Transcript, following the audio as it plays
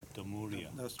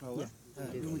No smell.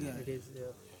 It is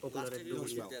popular at No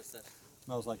smell.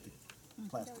 Smells like the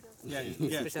plastic. Yeah,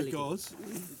 yeah, Specialty. because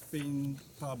it's been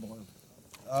parboiled.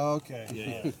 Okay.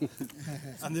 Yeah.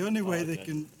 And the only way they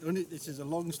can, this is a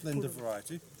long, slender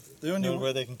variety. The only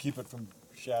Where they can keep it from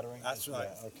shattering. That's right.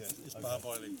 Yeah, okay. It's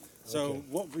parboiling. So Okay.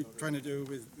 what we're trying to do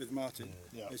with Martin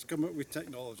Yeah. is come up with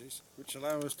technologies which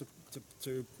allow us to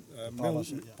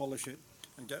Polish mill, it, yeah. polish it,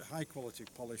 and get high quality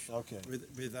polish Okay.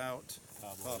 without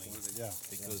parboiling. Yeah.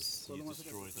 Because you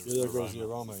destroy the There goes the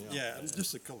aroma. Yeah. Yeah, and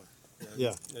just the colour.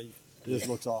 Yeah. You- It just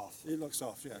looks off. it looks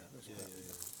off. Yeah.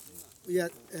 We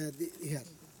are here,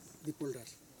 the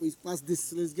polders. We passed this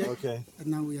sluice gate, Okay. and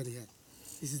now we are here.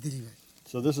 This is the river.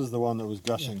 So this is the one that was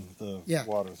gushing the Yeah.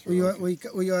 water through.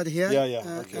 We are here, Yeah,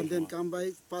 yeah, okay. and then come by,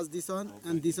 pass this on,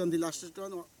 and this on the last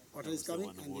one, water is coming,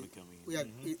 one, the and water coming in. we are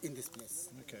in this place.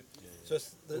 Okay. So it's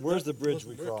Where's the that bridge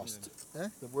we wasn't working crossed? then.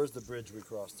 Where's the bridge we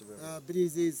crossed the river?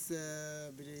 Bridge is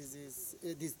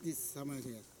this somewhere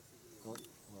here. Well,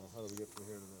 how do we get from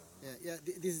here to there? Yeah,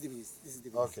 this is the bridge. This is the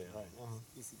bridge. Okay, all right.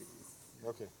 This is the bridge.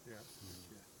 Okay.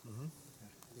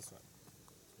 This one.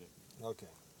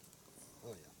 Okay. Oh,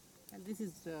 yeah. And this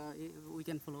is, we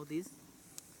can follow this.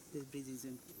 This bridge is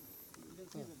in.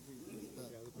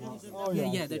 Oh,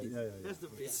 yeah, that is. That's the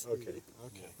bridge. Okay,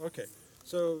 okay. Okay.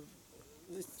 So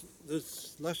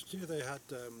this last year they had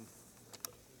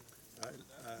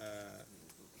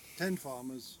 10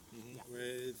 farmers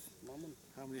with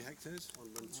how many hectares?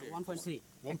 1.3.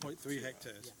 1.3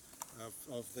 hectares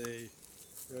of the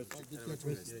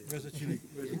resiculated.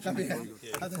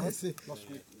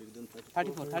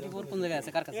 34 কোন জায়গায়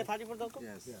আছে কার কাছে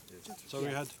So we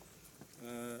had,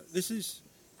 this is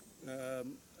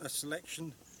a selection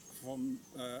from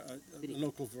a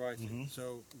local variety. So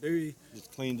very Just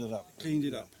cleaned it up. cleaned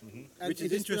it up. And Which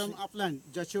it is is from interesting. upland,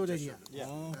 Jashore area.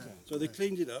 Yeah. Okay. So they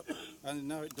cleaned it up, and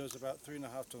now it does about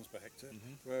 3.5 tons per hectare,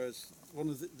 whereas one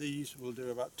of these will do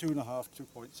about 2.5,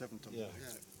 2.7 tons Yeah. per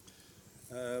hectare.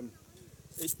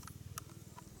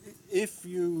 If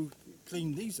you clean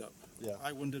these up, Yeah.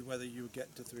 I wondered whether you would get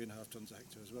to 3.5 tons a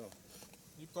hectare as well.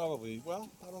 You probably, well,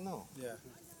 I don't know. Yeah.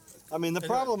 I mean,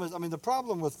 the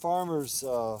problem with farmers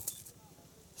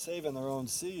saving their own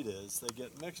seed is they get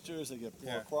mixtures, they get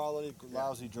poor Yeah. quality,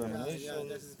 lousy germination.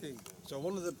 Yeah, that's the thing. So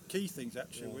one of the key things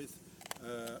actually with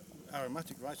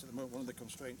aromatic right at the moment, one of the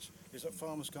constraints is that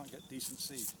farmers can't get decent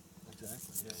seed. Okay.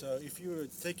 So if you were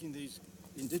taking these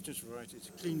indigenous varieties,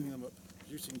 cleaning them up,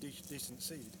 producing decent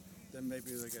seed, then maybe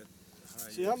they get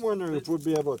high. See, I'm wondering if we'd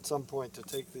be able at some point to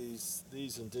take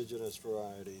these indigenous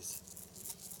varieties,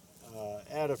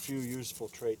 add a few useful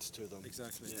traits to them,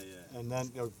 Exactly. and then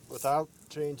without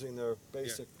changing their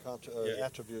basic Yeah.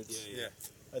 attributes, Yeah.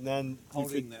 and then you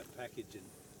Holding could that package and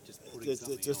just putting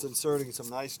something just else. inserting some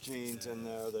nice genes in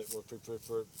there that were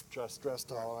for stress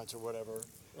tolerance or whatever,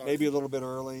 Right. maybe a little bit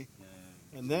early,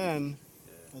 Yeah. and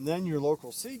then your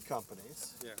local seed companies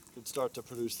Yeah. could start to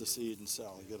produce the seed and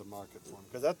sell and get a market for them.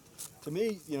 Because that, to me,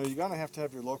 you're gonna have to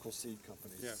have your local seed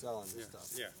companies Yeah. selling this Yeah. stuff.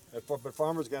 Yeah. But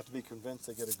farmers have to be convinced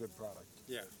they get a good product.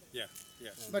 Yeah. Yeah.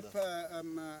 Yeah. And, But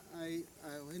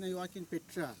when I work in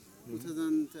Petra,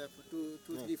 2002,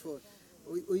 3, 4,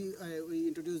 we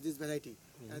introduced this variety,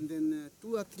 and then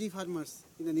 2 or 3 farmers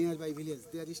in a nearby village,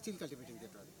 they are still cultivating the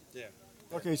product. Yeah.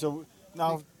 Okay, so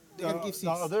now, They can give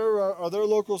now seeds. are there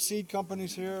local seed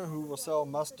companies here who will sell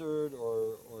mustard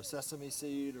or sesame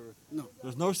seed or? No.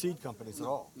 There's no seed companies at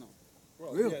all.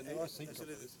 Well, Really? yeah, there are seed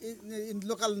companies. In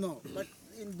local, no, but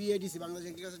in BADC, Bangladesh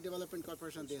Agriculture Development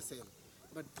Corporation, they sell,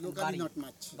 but locally Bari. not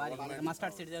much. Bari, the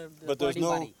mustard seed, But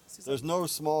there's no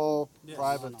small Yes.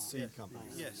 private No, no. seed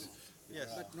companies. Yes. Yes.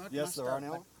 But not Yes, there are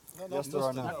mustard, now. Yes, there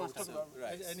are now.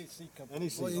 Any seed company. Any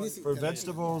seed, any seed for company.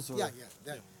 vegetables or? Yeah.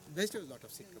 Vegetables, lot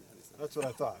of seed companies. That's what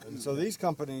I thought. And so these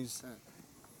companies,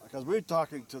 because we're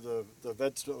talking to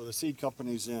the seed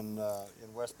companies in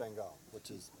West Bengal, which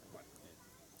is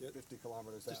 50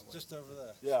 kilometers that way. Just over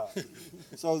there. Yeah.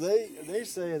 So they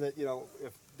say that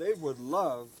if they would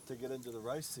love to get into the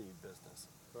rice seed business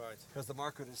Right. because the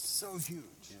market is so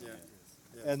huge, Yeah.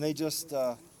 and they just.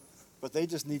 But they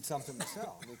just need something to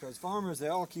sell because farmers, they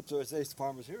all keep their, as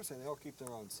farmers here say, they all keep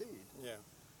their own seed. Yeah.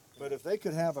 But if they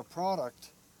could have a product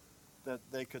that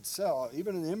they could sell,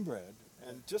 even an inbred,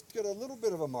 and just get a little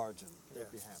bit of a margin,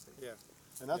 they'd be happy. Yeah.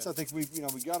 And that's, Yeah. I think, we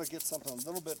got to get something a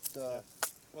little bit.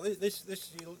 Well, this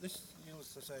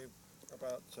yields to say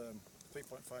about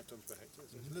 3.5 tons per hectare.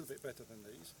 So it's a little bit better than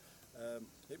these.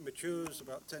 It matures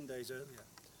about 10 days earlier,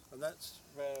 and that's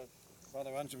where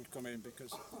Radharanja would come in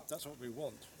because that's what we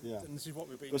want. Yeah. And this is what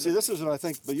we've been. But see, this is what I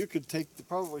think. But you could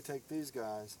probably take these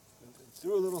guys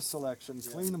do a little selection,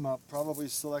 clean them up, probably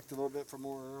select a little bit for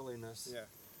more earliness, Yeah.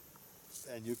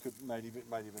 and you might even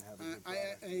have a good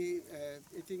product.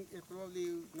 I think probably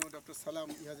you know Dr. Salam.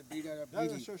 He has a breeder of Yeah,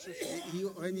 breeding. sure.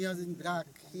 When he was in BRAC,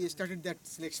 he started that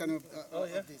selection of,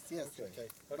 of this. Yes. Okay.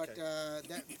 But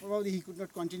that probably he could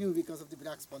not continue because of the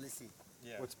BRAC's policy.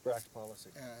 Yeah. What's Brack's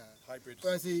policy? Hybrids?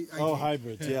 Policy.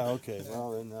 Hybrids. Yeah, okay.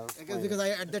 Well, then that'll explain Because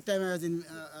it. at that time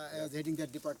I was heading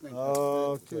that department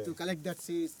Okay. to collect that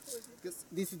seeds. Because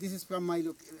this is from my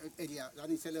area,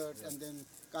 Rani Sellers, and then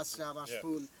Kasra,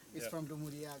 Bashful is Yeah. from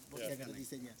Dumuria,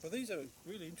 this area. But these are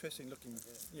really interesting looking.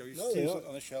 You No, see they them are.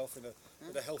 on a shelf in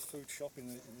a health food shop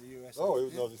in the US. Oh,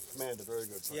 it command a very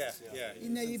good price. Yeah.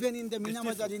 Even in the Mina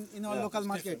Bazar, in our Yeah. local It's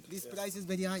market, different, this yeah. price is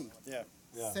very high. Yeah.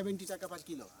 Yeah. 70 taka per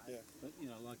kilo. But, you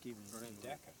know, like even running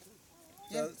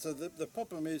DACA. So the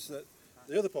problem is that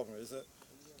the other problem is that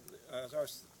as I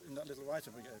was in that little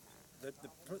write-up again,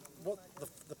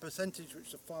 the percentage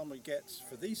which the farmer gets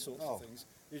for these sorts Oh. of things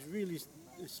is really is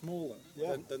smaller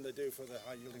Yeah. than they do for the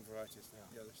high yielding varieties,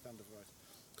 the standard varieties.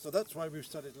 So that's why we've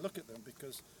started to look at them,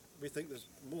 because we think there's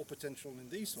more potential in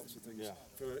these sorts of things Yeah.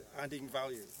 for adding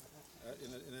value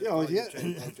in a Yeah, well, value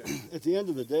chain project. at the end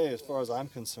of the day, as far as I'm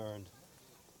concerned,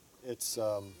 it's,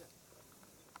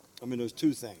 there's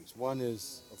two things. One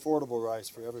is affordable rice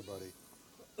for everybody,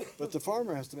 but the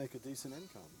farmer has to make a decent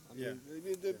income.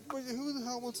 Who the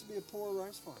hell wants to be a poor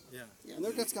rice farmer? Yeah. And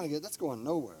that's going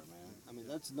nowhere, man.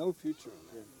 That's no future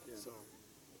in it. So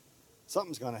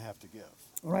something's going to have to give.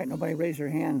 All right, nobody raised their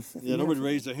hands. Yeah, nobody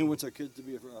raised their hand. Wants their kids to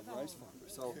be a rice farmer.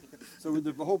 So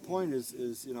the whole point is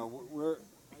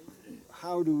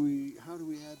how do we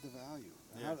add the value?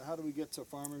 Yeah. How do we get to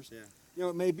farmers? Yeah.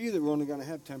 It may be that we're only going to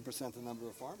have 10% the number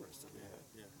of farmers that we have.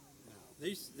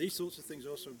 These sorts of things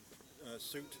also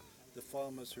suit the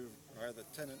farmers who are either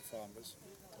tenant farmers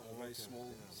or very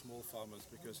small farmers,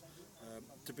 because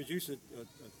to produce a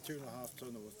 2.5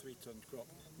 ton or a 3 ton crop,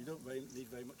 you don't need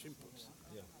very much inputs.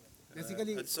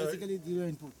 Basically, and so- basically zero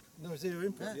input. No, zero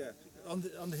input. Yeah. On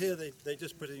here they're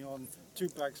just putting on 2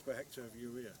 bags per hectare of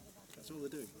urea. That's all they're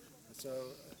doing.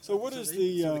 So what is so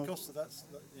the the cost of that's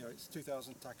it's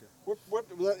 2,000 taka.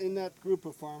 what in that group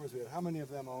of farmers we had? How many of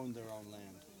them own their own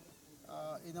land?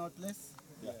 In our place,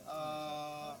 Yeah.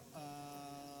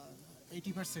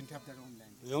 80% have their own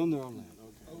land. They own their own land.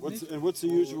 Okay. What's the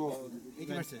usual?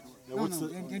 80%. Yeah, No, what's no,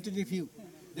 the- relatively few.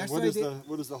 That's What why is the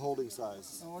what is the holding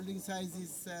size? holding size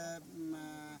is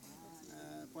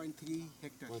 0.3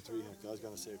 hectares. 1.3 hectare. I was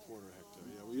going to say a quarter hectare.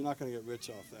 Yeah. Well, you're not going to get rich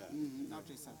off that. Not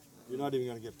research. You're not even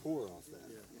going to get poor off that. I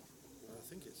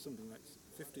think it's something like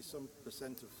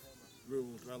 50% of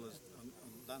rural dwellers and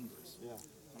landless. Yeah.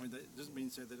 I mean, it doesn't mean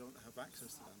to say they don't have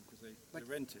access to them, because they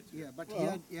rent it. Yeah, but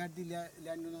Well- here the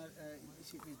landowner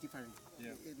is different.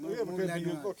 Yeah. More, Yeah, more but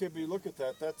landowner. but you look at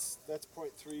that. That's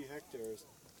 0.3 hectares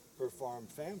per farm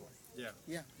family. Yeah.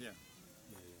 Yeah. Yeah.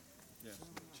 Yeah.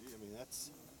 Gee,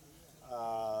 that's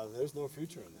there's no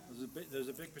future in that. There's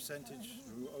a big percentage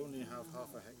who only have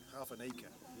half an acre.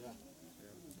 Yeah.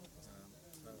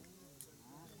 So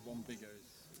one bigger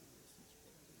is.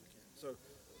 So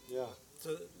Yeah.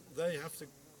 they have to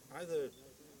either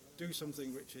do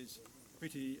something which is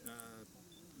pretty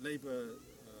labour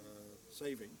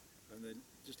saving, and then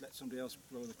just let somebody else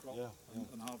grow the crop Yeah,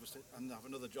 and harvest it, and have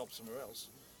another job somewhere else,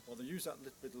 or they use that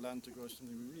little bit of land to grow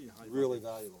something really high Really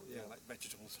value. valuable. Yeah, like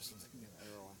vegetables or something.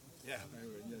 Heroin. Yeah,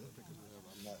 heroin, yeah. because-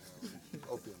 Not heroin.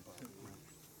 Opium pipe.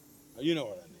 You know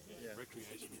what I mean. Yeah.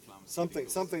 Recreational farmers.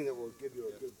 Something that will give you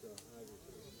a good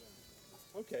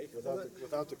Okay.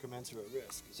 without the commensurate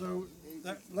risk. So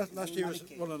last year was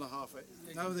 1.5.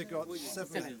 Now they've got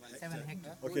 7 7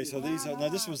 hectares. Okay, so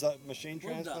this was machine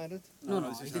transplanted? No,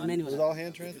 it is Was manual. it all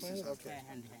hand transplanted? Okay.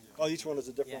 Hand. Oh, each one is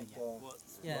a different.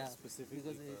 Yeah, because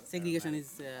segregation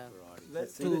is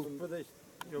Let's see Two. for this.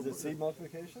 Is it seed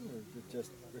multiplication or is it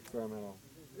just experimental?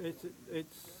 It's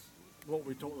what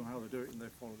we taught them how to do it, and they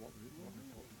follow what we taught them.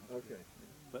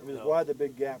 Okay. Why the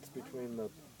big gaps between the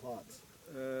plots?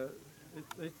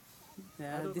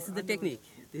 this is the technique.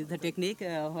 This is the technique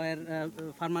where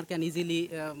farmer can easily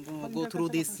go through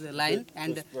this line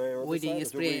and To spray herbicide or weeding, to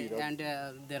spray, weed, okay. and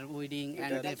their weeding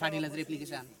and the fertilizer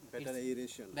application. Better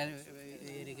aeration. Better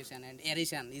irrigation and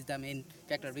aeration is the main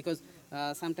factor, because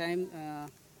sometimes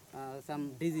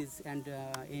some disease and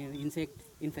insect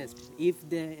infest. If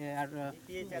they are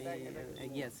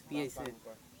yes, pH.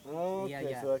 Okay,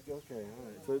 yeah. so okay, all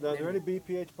right. So now, is there any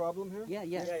BPH problem here?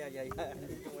 Yeah.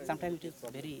 Sometimes it is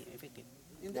very effective.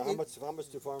 Now, how much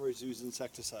do farmers use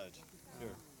insecticide?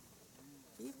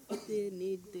 If they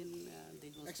need, then they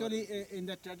go. Actually, in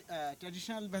the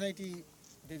traditional variety,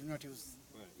 they do not use.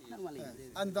 normally.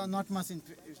 And not much in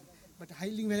but high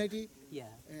yielding variety, Yeah.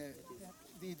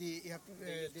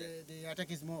 the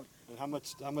attack is more. And how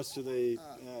much do they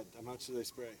add? How much do they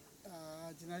spray?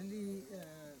 Generally,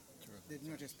 they do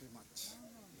not spray much.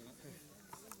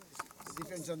 It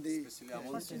depends on the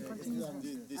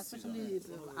Actually,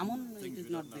 Amon it is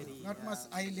not very. not much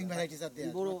high yielding varieties are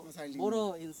there. Boro, Not much high yielding Boro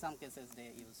in some cases they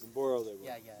use. In Boro they will.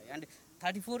 Yeah, yeah, and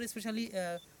 34 especially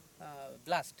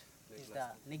blast is the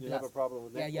neck You blast. have a problem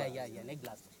with neck blast? Yeah, neck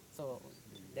blast. So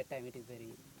that time it is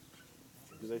very,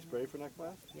 Do they spray for neck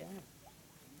blast? yeah.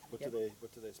 What Yep.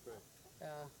 do they spray?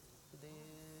 They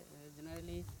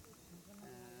generally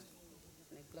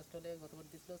neck blast হলে গতবার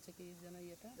দিছিল হচ্ছে কি জানো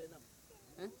এটা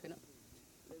হ্যাঁ কেন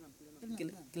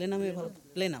ক্লেনামে ভালো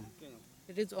প্লেনাম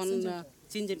it is on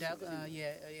Syngenta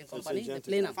company Syngenta.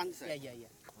 plenam yeah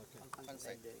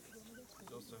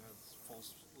It also has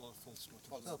a lot of false smut.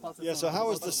 Yeah. So how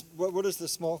is this? What is the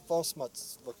small false smuts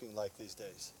looking like these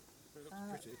days? It looks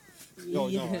pretty. No,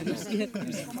 no.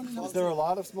 Is there a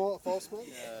lot of small false smuts?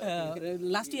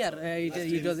 last year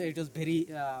it was very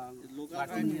but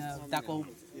in Dako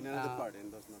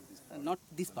not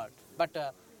this part but the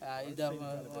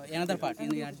another part in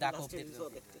Dako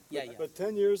yeah But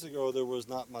 10 years ago there was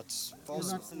not much false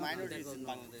smut.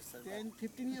 10,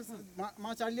 15 years,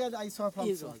 much earlier I saw from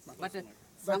Yes, but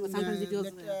sometimes it was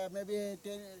maybe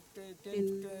 10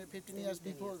 to 15 years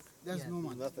before, there's no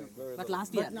much. Nothing. Very but little.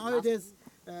 last year But nowadays,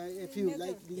 a few,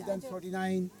 like Nissan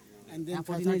 49, and then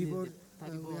 34,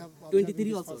 we have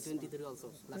 23 also last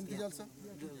 20 year also.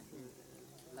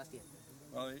 last year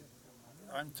Well,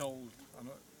 I'm told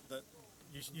that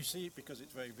you see it because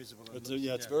it's very visible. And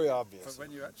It's very obvious. But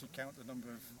when you actually count the number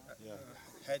of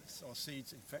heads or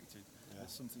seeds infected,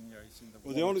 it's something you see the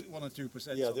Well, the only- 1 or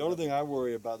 2%. Yeah, the only thing I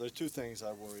worry about, there's two things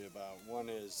I worry about. One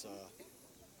is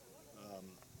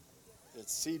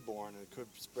it's seed-borne and it could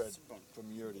spread from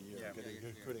year to year. Yeah.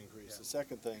 It could increase. The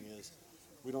second thing is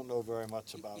we don't know very much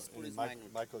about any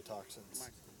mycotoxins.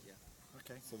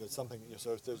 Okay. So that's something, so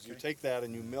if you take that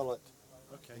and you mill it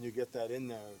Okay. and you get that in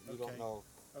there, you don't Okay. know,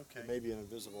 Okay. it may be an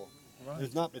invisible. Right.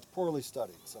 It's poorly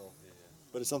studied, so,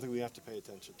 but it's something we have to pay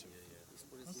attention to.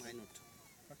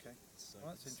 Okay. Well,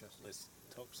 that's interesting. Less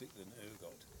toxic than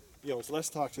ergot. Yeah, it's less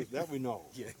toxic, that we know.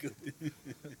 Yeah, good.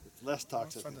 It's less I was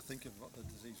toxic. trying to think of what the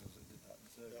disease was that did that.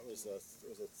 That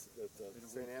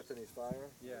was St. Anthony's fire?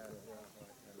 Yeah.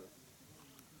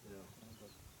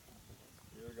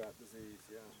 Ergot disease,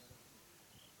 yeah.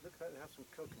 Look, I have some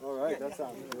cookies. All right, that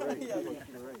sounds great.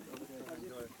 Great.